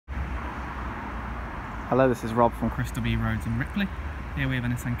Hello, this is Rob from Qashqai Roads in Ripley. Here we have a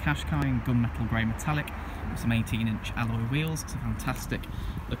Nissan Qashqai in gunmetal grey metallic with some 18-inch alloy wheels. It's a fantastic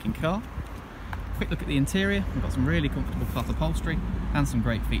looking car. Quick look at the interior. We've got some really comfortable cloth upholstery and some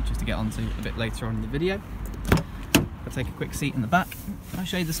great features to get onto a bit later on in the video. I'll take a quick seat in the back. I'll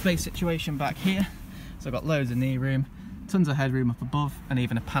show you the space situation back here. So I've got loads of knee room, tons of headroom up above, and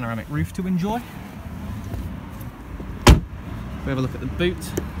even a panoramic roof to enjoy. If we have a look at the boot,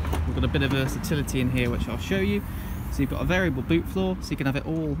 we've got a bit of versatility in here which I'll show you. So you've got a variable boot floor, so you can have it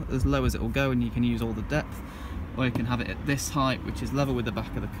all as low as it will go and you can use all the depth, or you can have it at this height which is level with the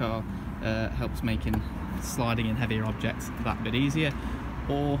back of the car. Helps making sliding in heavier objects that bit easier,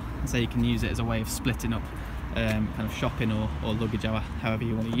 or say you can use it as a way of splitting up kind of shopping or luggage, however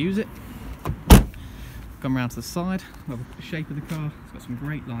you want to use it. Come around to the side, we'll have the shape of the car. It's got some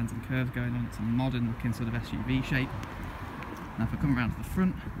great lines and curves going on. It's a modern looking sort of SUV shape. Now if I come around to the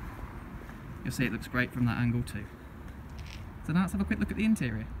front, you'll see it looks great from that angle too. So now let's have a quick look at the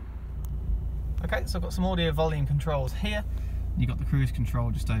interior. Okay, so I've got some audio volume controls here. You've got the cruise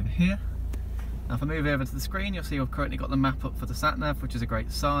control just over here. Now if I move over to the screen, you'll see I've currently got the map up for the sat-nav, which is a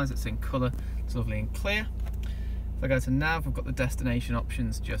great size. It's in colour, it's lovely and clear. If I go to nav, we've got the destination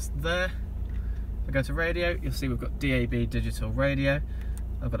options just there. If I go to radio, you'll see we've got DAB digital radio.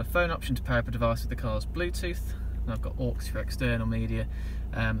 I've got a phone option to pair up a device with the car's Bluetooth. And I've got aux for external media,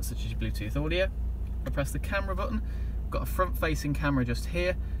 such as your Bluetooth audio. If I press the camera button, I've got a front-facing camera just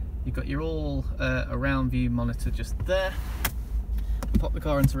here. You've got your all around view monitor just there. Pop the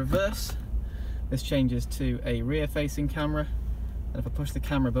car into reverse. This changes to a rear-facing camera. And if I push the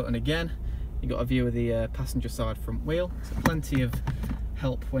camera button again, you've got a view of the passenger side front wheel. So plenty of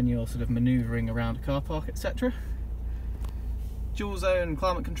help when you're sort of manoeuvring around a car park, etc. Dual zone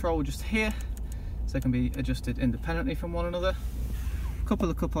climate control just here. So they can be adjusted independently from one another. A couple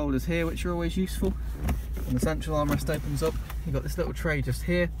of cup holders here which are always useful. When the central armrest opens up, you've got this little tray just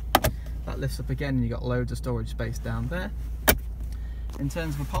here. That lifts up again and you've got loads of storage space down there. In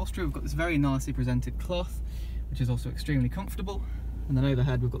terms of upholstery, we've got this very nicely presented cloth, which is also extremely comfortable. And then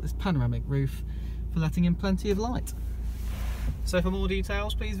overhead we've got this panoramic roof for letting in plenty of light. So for more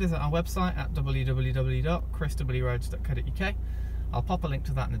details, please visit our website at www.qashqairoads.co.uk. I'll pop a link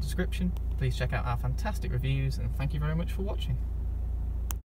to that in the description. Please check out our fantastic reviews and thank you very much for watching.